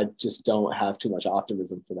like I just don't have too much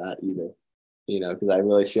optimism for that either. Because I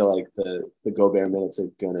really feel like the Gobert minutes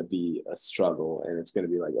are going to be a struggle, and it's going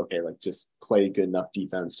to be like, okay, like just play good enough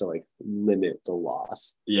defense to like limit the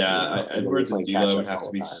loss. Yeah, Edwards and D'Lo would have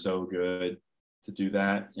to be so good to do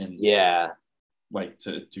that. And like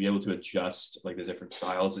to be able to adjust like the different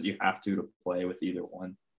styles that you have to play with either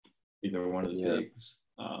one of the bigs.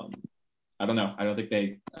 I don't know. I don't think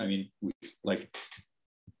they. I mean,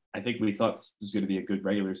 I think we thought this was going to be a good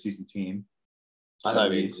regular season team. I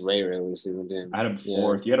thought it'd be a great regular season team. I had him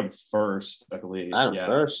fourth. You had him first, I believe. I had him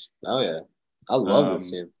first. Oh yeah, I love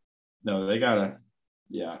this team. No, they gotta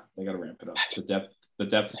ramp it up. The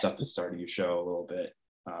depth stuff is starting to show a little bit.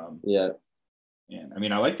 And I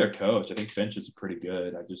mean, I like their coach. I think Finch is pretty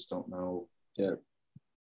good. I just don't know. Yeah.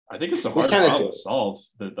 I think it's a hard problem to solve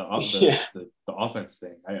the offense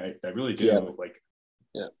thing. I really do. I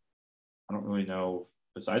don't really know.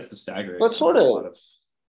 Besides the staggering, but sort of.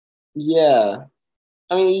 Yeah.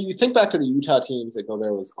 I mean, you think back to the Utah teams that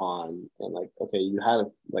Gobert was on, and like, okay, you had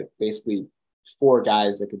like basically 4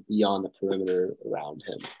 guys that could be on the perimeter around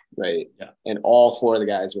him, right? Yeah. And all 4 of the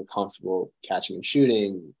guys were comfortable catching and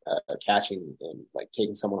shooting, catching and like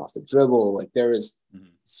taking someone off the dribble. Like there is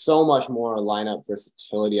so much more lineup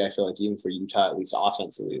versatility. I feel like even for Utah, at least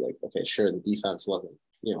offensively, like, okay, sure, the defense wasn't,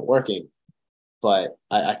 working, but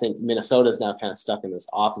I think Minnesota's now kind of stuck in this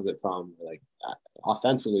opposite problem. Like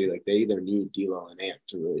offensively, like they either need D'Lo and Ant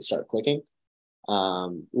to really start clicking.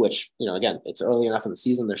 Which, again, it's early enough in the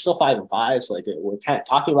season. They're still 5-5. So like we're kind of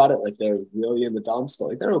talking about it like they're really in the dumps, but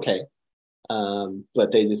like they're okay.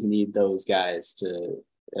 But they just need those guys to,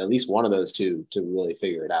 at least one of those two, to really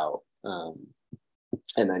figure it out.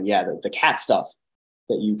 And then, the cat stuff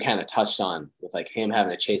that you kind of touched on with like him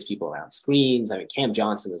having to chase people around screens. I mean, Cam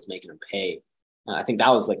Johnson was making him pay. I think that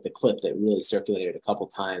was like the clip that really circulated a couple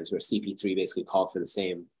times where CP3 basically called for the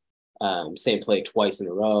same play twice in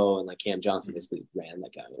a row, and like Cam Johnson basically ran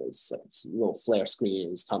like it was like a little flare screen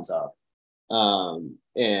and just comes up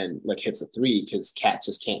and like hits a 3 because Cat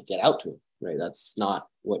just can't get out to him, right? That's not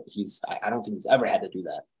what I don't think he's ever had to do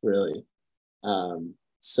that, really.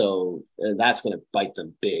 So that's going to bite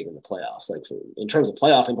them big in the playoffs. Like in terms of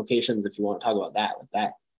playoff implications, if you want to talk about that, like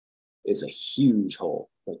that is a huge hole.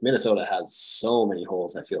 Like Minnesota has so many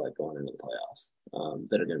holes, I feel like, going into the playoffs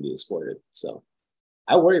that are going to be exploited. So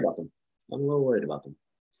I worry about them. I'm a little worried about them.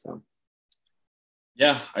 So,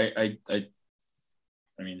 yeah, I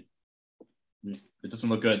mean, it doesn't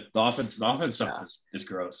look good. The offense stuff is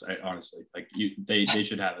gross. Honestly, like they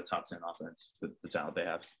should have a top 10 offense with the talent they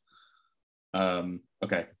have.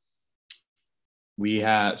 Okay, we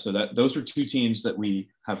have those are 2 teams that we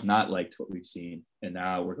have not liked what we've seen, and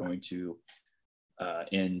now we're going to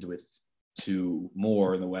end with 2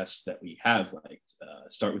 more in the West that we have liked.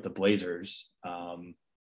 Start with the Blazers.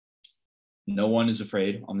 No one is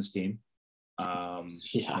afraid on this team. No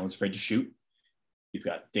one's afraid to shoot. You've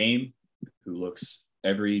got Dame, who looks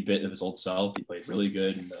every bit of his old self. He played really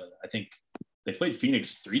good. I think they played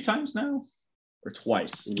Phoenix 3 times now, or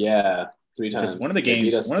twice. Yeah, 3 times. One of the games,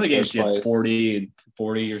 he had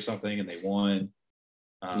 40 or something, and they won.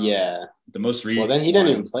 The most recent. Well, then he didn't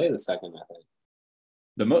even play the second, I think.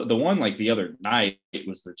 The one like the other night, it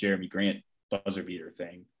was the Jeremy Grant buzzer beater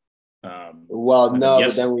thing. But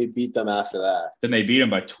then we beat them after that. Then they beat them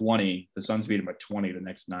by 20. The Suns beat them by 20 the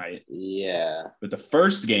next night. Yeah. But the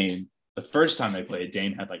first time they played,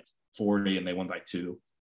 Dame had like 40 and they won by 2.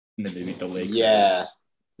 And then they beat the Lakers. Yeah.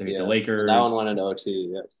 They beat the Lakers. That one went into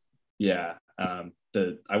OT. Yep. Yeah.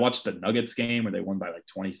 I watched the Nuggets game where they won by like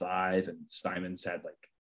 25 and Simons had like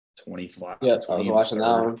 25. Yeah, I was watching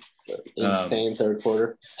that one. Insane third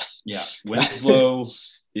quarter. Yeah. Winslow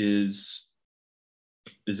is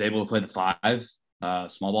able to play the 5,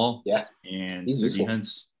 small ball. Yeah. And their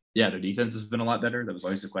defense. Yeah, their defense has been a lot better. That was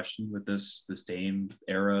always the question with this Dame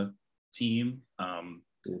era team.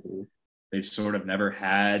 They've sort of never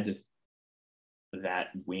had that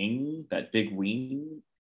big wing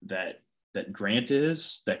that Grant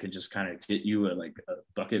is, that could just kind of get you a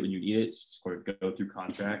bucket when you need it, sort of go through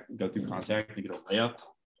contact and get a layup.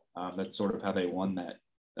 That's sort of how they won that.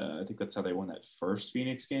 I think that's how they won that first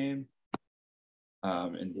Phoenix game.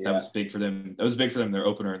 That was big for them. That was big for them. Their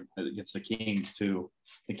opener against the Kings too.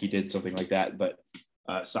 I think he did something like that. But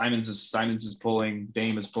Simons is pulling.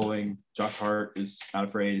 Dame is pulling. Josh Hart is not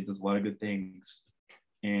afraid. He does a lot of good things.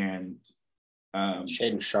 And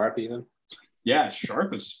Shaden Sharp even. Yeah,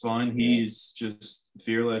 Sharp is fun. He's just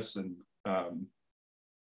fearless and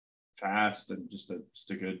fast, and just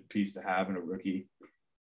a good piece to have in a rookie.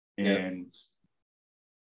 And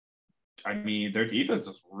I mean, their defense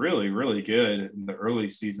was really, really good in the early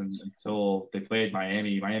season until they played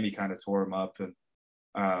Miami. Miami kind of tore them up, and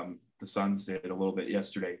the Suns did a little bit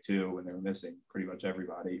yesterday too when they were missing pretty much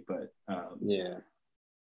everybody. But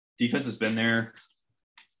defense has been there.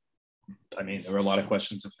 I mean, there were a lot of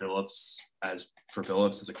questions of Phillips as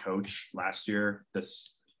a coach last year.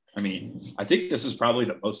 I mean, I think this is probably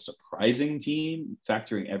the most surprising team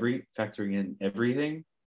factoring in everything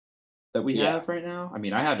that we have right now. I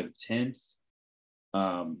mean, I have it 10th.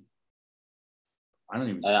 I don't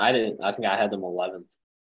even. I didn't. I think I had them 11th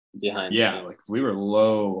behind. Yeah, like we were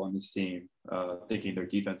low on this team, thinking their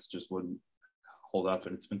defense just wouldn't hold up,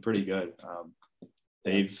 and it's been pretty good.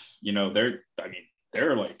 They've,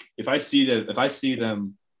 they're like, if I see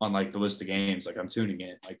them on like the list of games, like I'm tuning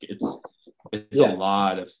in. Like it's a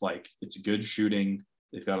lot of like, it's good shooting.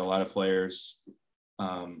 They've got a lot of players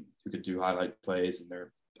who could do highlight plays, and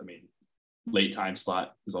late time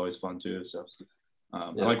slot is always fun too. So I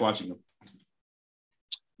like watching them.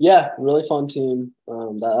 Yeah, really fun team.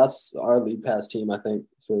 That's our league pass team, I think,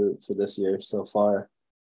 for this year so far.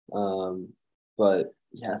 But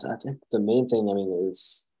yeah, I think the main thing,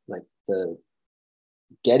 is like the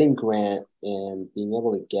getting Grant and being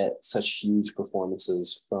able to get such huge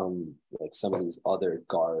performances from like some of these other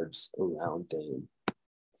guards around Dame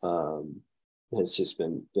has just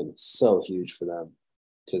been so huge for them,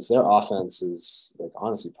 because their offense is like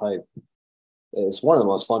honestly probably it's one of the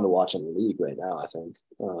most fun to watch in the league right now. I think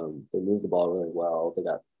they move the ball really well. They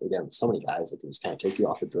got so many guys that can just kind of take you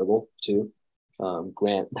off the dribble too.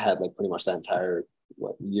 Grant had like pretty much that entire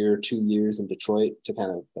 2 years in Detroit to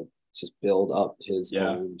kind of like just build up his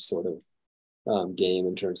own sort of game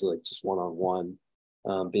in terms of like just one-on-one,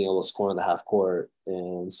 being able to score on the half court.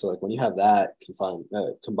 And so like when you have that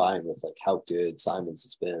combined with like how good Simons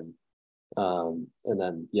has been, and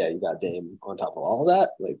then you got Dame on top of all of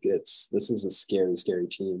that, like this is a scary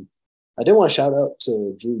team. I did want to shout out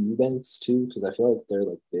to Drew Eubanks too, because I feel like their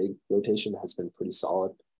like big rotation has been pretty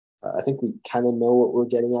solid. I think we kind of know what we're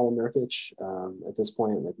getting out of Nurkic at this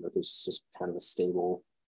point. Like Nurkic is just kind of a stable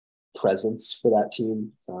presence for that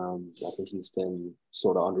team. I think he's been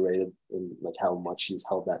sort of underrated in like how much he's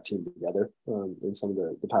held that team together in some of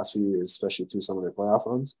the past few years, especially through some of their playoff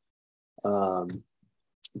runs.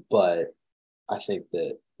 But I think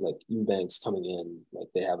that like Eubanks coming in, like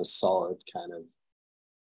they have a solid kind of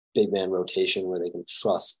big man rotation where they can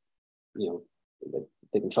trust, like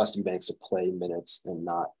they can trust Eubanks to play minutes and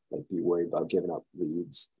not like be worried about giving up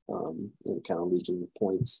leads and kind of leaking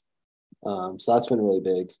points. So that's been really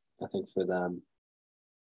big, I think, for them.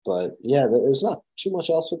 But yeah, there's not too much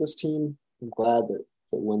else with this team. I'm glad that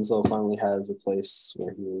Winslow finally has a place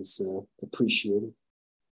where he is appreciated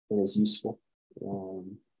and is useful.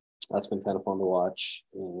 That's been kind of fun to watch.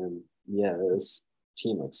 And yeah, this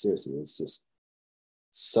team, like seriously, is just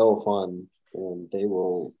so fun. And they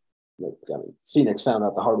will, Phoenix found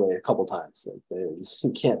out the hard way a couple times. Like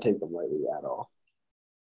you can't take them lightly at all.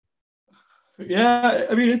 Yeah,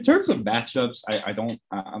 in terms of matchups, I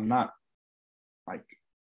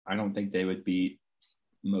don't think they would beat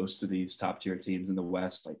most of these top tier teams in the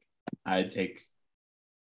West. Like I'd take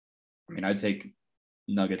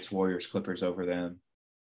Nuggets, Warriors, Clippers over them.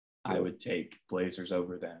 I would take Blazers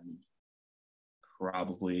over them.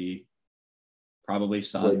 Probably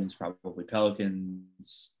Suns, probably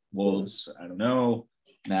Pelicans, Wolves. I don't know.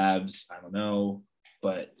 Mavs. I don't know.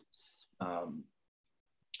 But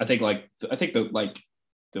I think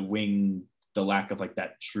the wing, the lack of like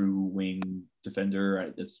that true wing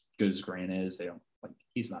defender, as good as Grant is, they don't like.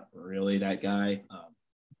 He's not really that guy.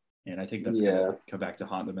 And I think that's gonna come back to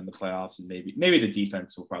haunt them in the playoffs, and maybe the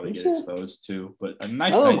defense will probably get exposed too. But I don't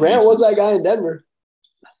know. Grant was that guy in Denver.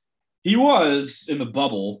 He was in the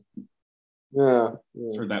bubble. Yeah.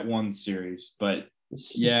 For that one series, but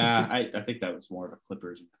yeah, I think that was more of a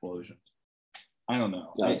Clippers implosion. I don't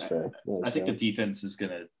know. That's fair. I think the defense is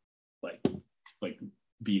gonna like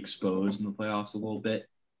be exposed in the playoffs a little bit.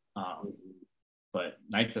 But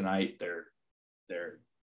night to night, they're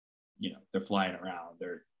flying around.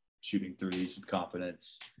 They're shooting threes with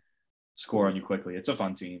confidence, score on you quickly. It's a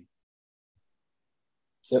fun team.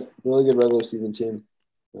 Yep, really good regular season team.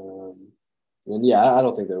 And yeah, I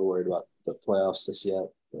don't think they're worried about the playoffs just yet.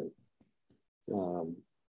 But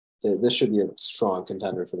this should be a strong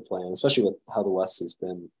contender for the play-in, especially with how the West has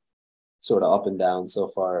been sort of up and down so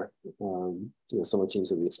far. Some of the teams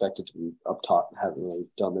that we expected to be up top haven't really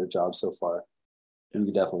done their job so far. You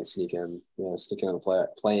could definitely sneak in on the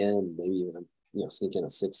play-in, maybe even sneak in a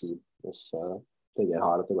 6 seed if they get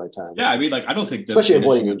hot at the right time. Yeah, I don't think especially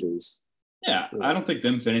avoiding injuries. Yeah, I don't think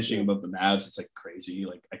them finishing above the Mavs is like crazy.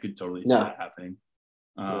 Like I could totally see that happening.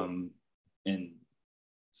 And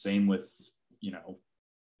same with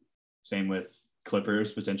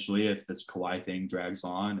Clippers potentially if this Kawhi thing drags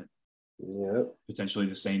on. Yeah. Potentially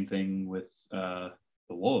the same thing with the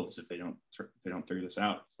Wolves if they don't figure this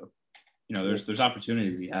out. So there's opportunity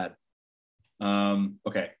to be had.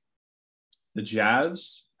 Okay. The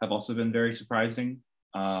Jazz have also been very surprising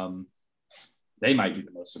They might be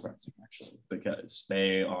the most surprising actually because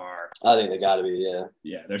they are. I think they got to be, yeah.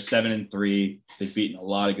 Yeah, they're 7-3. They've beaten a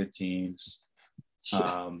lot of good teams.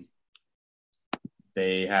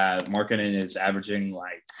 They have Markkanen is averaging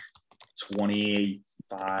like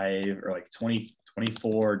 25 or like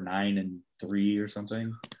 24, 9 and 3 or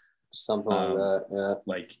something. Something like that, yeah.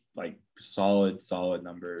 Like solid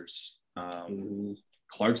numbers.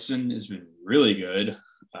 Clarkson has been really good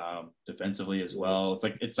defensively as well.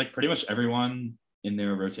 It's like pretty much everyone in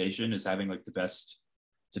their rotation is having like the best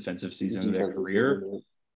defensive season of their career.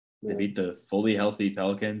 They beat the fully healthy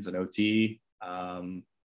Pelicans in OT.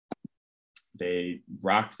 They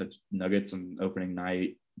rocked the Nuggets on opening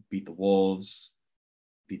night, beat the Wolves,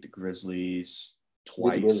 beat the Grizzlies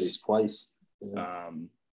twice. Yeah.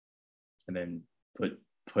 And then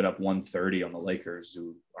put up 130 on the Lakers,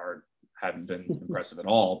 who haven't been impressive at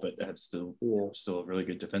all, but have still a really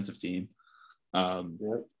good defensive team, at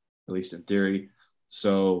least in theory.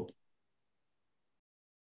 So,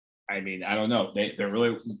 I mean, I don't know. They're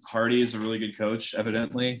really Hardy is a really good coach,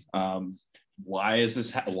 evidently. Why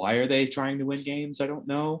are they trying to win games? I don't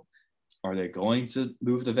know. Are they going to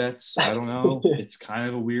move the vets? I don't know. It's kind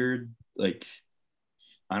of a weird, like,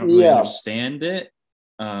 I don't really understand it.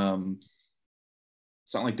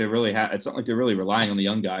 It's not like they're really relying on the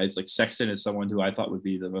young guys. Like Sexton is someone who I thought would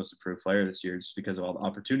be the most improved player this year just because of all the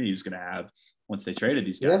opportunity he's going to have once they traded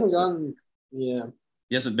these guys. He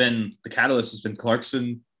hasn't been – the catalyst has been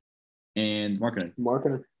Clarkson and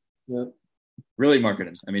Markkanen. Yeah. Really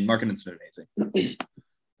Markkanen. I mean, Markkanen's been amazing.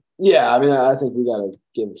 Yeah, I mean, I think we got to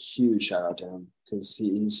give a huge shout out to him because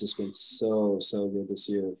he's just been so good this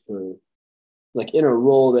year for like in a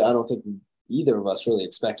role that I don't think either of us really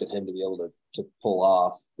expected him to be able to pull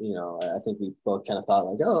off. You know, I think we both kind of thought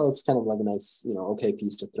like, oh, it's kind of like a nice, okay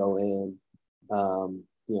piece to throw in. A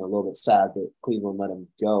little bit sad that Cleveland let him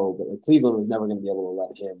go, but like Cleveland was never going to be able to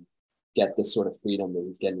let him get this sort of freedom that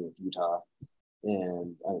he's getting with Utah.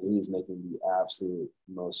 And I mean, he's making the absolute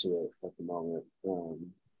most of it at the moment.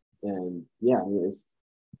 And yeah, I mean,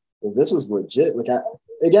 if this is legit, I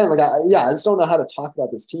just don't know how to talk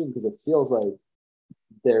about this team because it feels like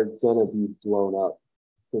they're gonna be blown up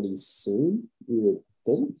pretty soon. You would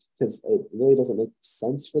think because it really doesn't make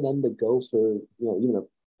sense for them to go for even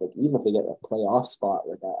if they get a playoff spot.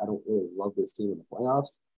 Like I don't really love this team in the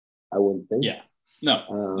playoffs. I wouldn't think. Yeah, no,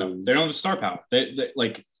 they don't have star power. They're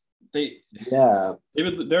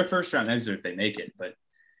a first round exit if they make it, but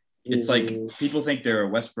it's like people think they're a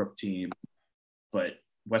Westbrook team, but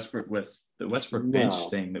Westbrook with the Westbrook bench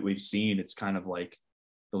thing that we've seen, it's kind of like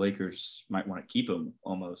the Lakers might want to keep him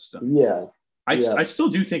almost. I still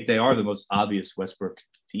do think they are the most obvious Westbrook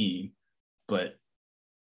team, but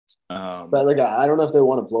like I don't know if they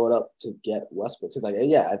want to blow it up to get Westbrook because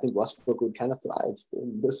I think Westbrook would kind of thrive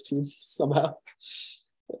in this team somehow.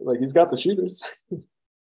 Like he's got the shooters.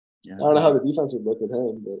 I don't know how the defense would look with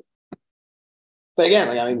him, but again,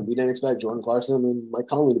 we didn't expect Jordan Clarkson and Mike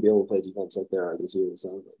Conley to be able to play defense like they are this year.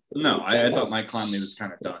 So I thought Mike Conley was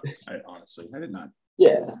kind of done. I did not.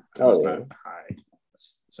 Yeah. Not high.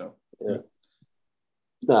 So yeah.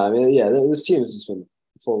 No, I mean, this team has just been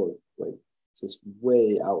full of like just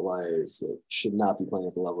way outliers that should not be playing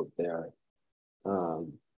at the level that they are.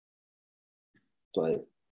 But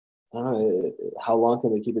I don't know how long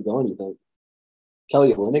can they keep it going. You think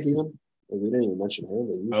Kelly Olynyk even? Like, we didn't even mention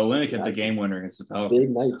him. Olynyk hit the game winner against the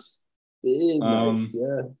Pelicans. Big nights,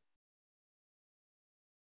 yeah.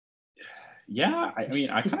 Yeah, I mean,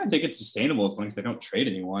 I kind of think it's sustainable as long as they don't trade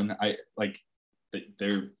anyone.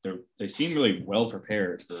 They seem really well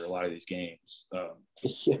prepared for a lot of these games.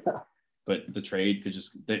 But the trade could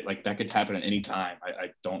that could happen at any time.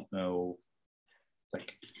 I don't know.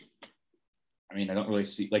 I don't really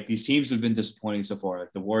see these teams have been disappointing so far.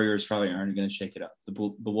 Like the Warriors probably aren't going to shake it up.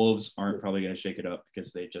 The Wolves aren't probably going to shake it up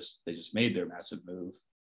because they just made their massive move.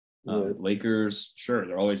 Lakers, sure,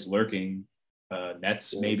 they're always lurking.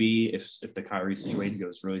 Nets maybe if the Kyrie situation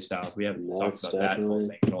goes really south. We haven't talked about that whole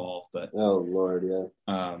thing at all. But oh Lord,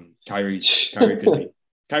 yeah. Kyrie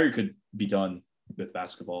could be done with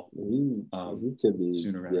basketball. He could be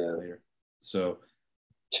sooner rather than later. So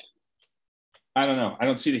I don't know. I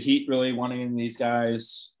don't see the Heat really wanting any of these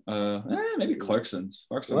guys. Maybe Clarkson.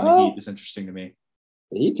 Clarkson on the Heat is interesting to me.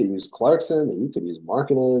 The Heat could use Clarkson. The Heat could use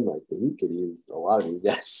Markkanen. Like the Heat could use a lot of these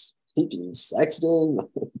guys. He can use Sexton.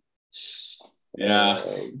 Yeah.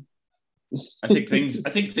 I think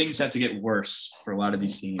things have to get worse for a lot of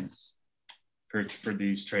these teams for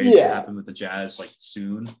these trades to happen with the Jazz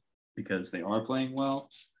soon because they are playing well.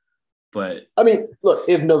 But I mean, look,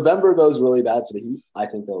 if November goes really bad for the Heat, I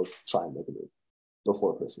think they'll try and make a move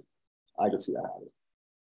before Christmas. I could see that happening.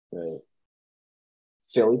 Right.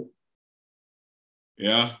 Philly.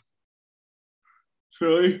 Yeah.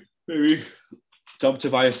 Philly, maybe. Dump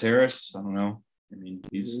Tobias Harris. I don't know. I mean,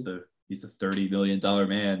 he's the $30 million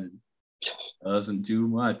man and doesn't do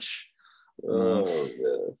much. Yeah.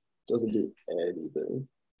 Doesn't do anything.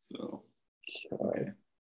 So, God. okay.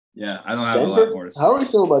 Yeah, I don't have Denver? a lot more to say. How are we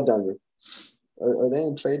feeling about Denver? Are they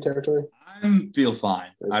in trade territory? I feel fine.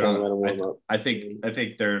 I don't know. I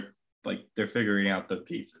think they're figuring out the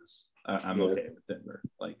pieces. I'm okay with Denver.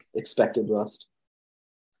 Like expected rust.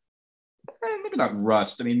 Maybe not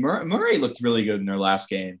rust. I mean, Murray looked really good in their last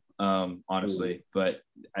game, honestly. But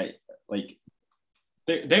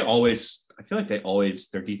they always. I feel like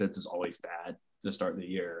their defense is always bad to start the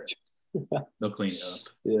year. They'll clean it up.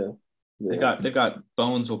 Yeah. They've got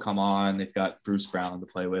Bones will come on. They've got Bruce Brown to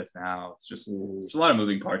play with now. It's just there's a lot of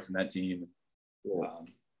moving parts in that team. Yeah.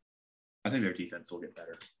 I think their defense will get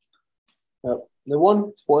better. Yep. They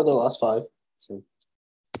won 4 of their last 5, so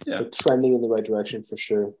they're trending in the right direction for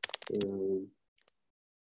sure. That's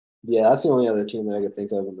the only other team that I could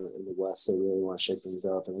think of in the West that really want to shake things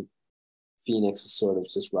up. I think Phoenix is sort of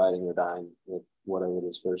just riding or dying with whatever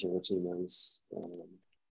this version of the team is. And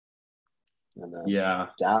then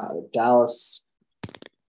Dallas.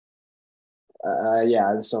 I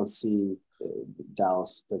just don't see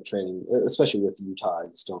Dallas the trading, especially with Utah. I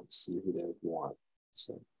just don't see who they would want.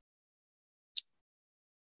 So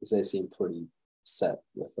they seem pretty set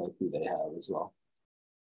with like who they have as well.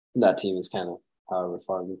 And that team is kind of however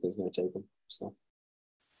far Luka is going to take them. So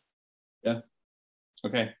yeah,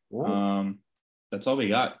 okay. Yeah. That's all we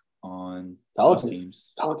got on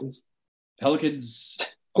Pelicans. Teams. Pelicans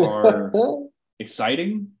are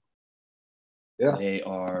exciting. Yeah, they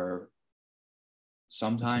are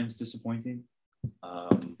sometimes disappointing.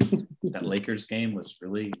 That Lakers game was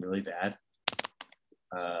really, really bad.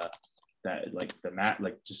 That like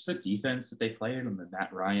just the defense that they played on the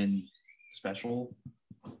Matt Ryan special.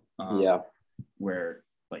 Where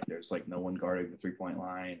like there's like no one guarding the 3-point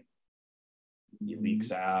line. He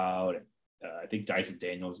leaks out. I think Dyson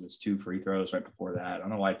Daniels missed 2 free throws right before that. I don't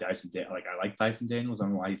know why I like Dyson Daniels. I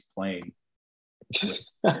don't know why he's playing with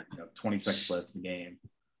 20 seconds left in the game.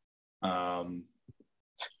 I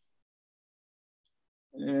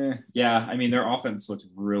mean, their offense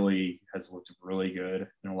has looked really good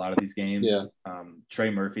in a lot of these games. Yeah. Trey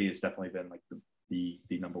Murphy has definitely been like the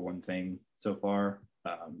number one thing so far.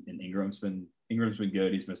 And Ingram's been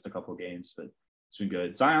good. He's missed a couple of games, but it's been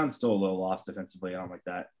good. Zion's still a little lost defensively. I don't like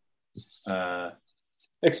that.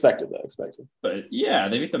 Expected. But yeah,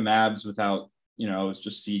 they beat the Mavs without, it's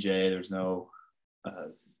just CJ. There's no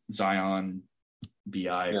Zion,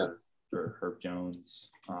 BI or Herb Jones.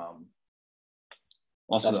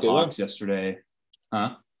 Also the Hawks yesterday.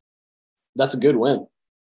 Huh? That's a good win.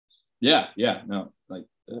 Yeah. No, like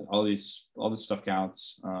all this stuff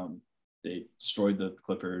counts. They destroyed the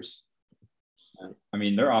Clippers. I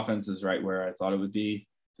mean, their offense is right where I thought it would be.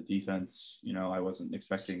 The defense, I wasn't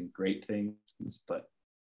expecting great things, but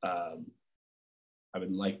I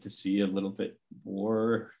would like to see a little bit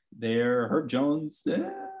more there. Herb Jones,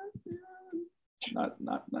 not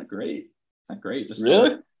great. Not great. Just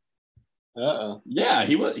really? Yeah,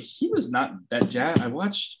 he was not that Jazz. I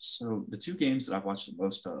watched, so the 2 games that I've watched the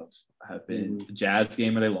most of have been the Jazz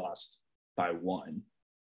game where they lost by 1,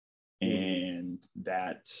 and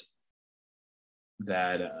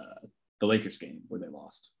the Lakers game where they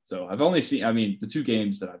lost. So I've only seen, the 2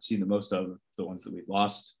 games that I've seen the most of, the ones that we've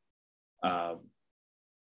lost. But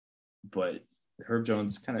Herb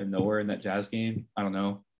Jones kind of nowhere in that Jazz game. I don't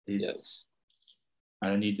know.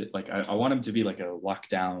 I need to I want him to be like a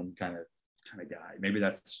lockdown kind of guy. Maybe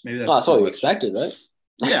that's that's what you expected, right?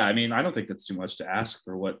 Yeah, I mean, I don't think that's too much to ask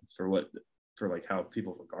for like how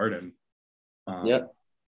people regard him.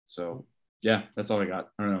 So yeah, that's all I got.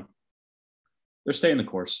 I don't know. They're staying the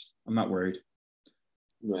course. I'm not worried.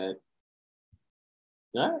 Right.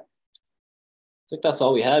 All right. I think that's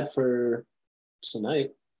all we had for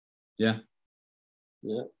tonight. Yeah.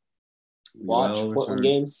 Watch Portland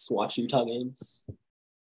games. Watch Utah games. I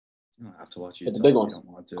don't have to watch Utah. It's a big one. I don't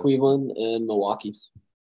want to. Cleveland and Milwaukee.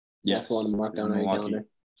 Yes. That's the one to mark down on your calendar.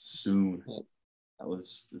 Soon. That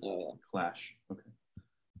was clash. Okay.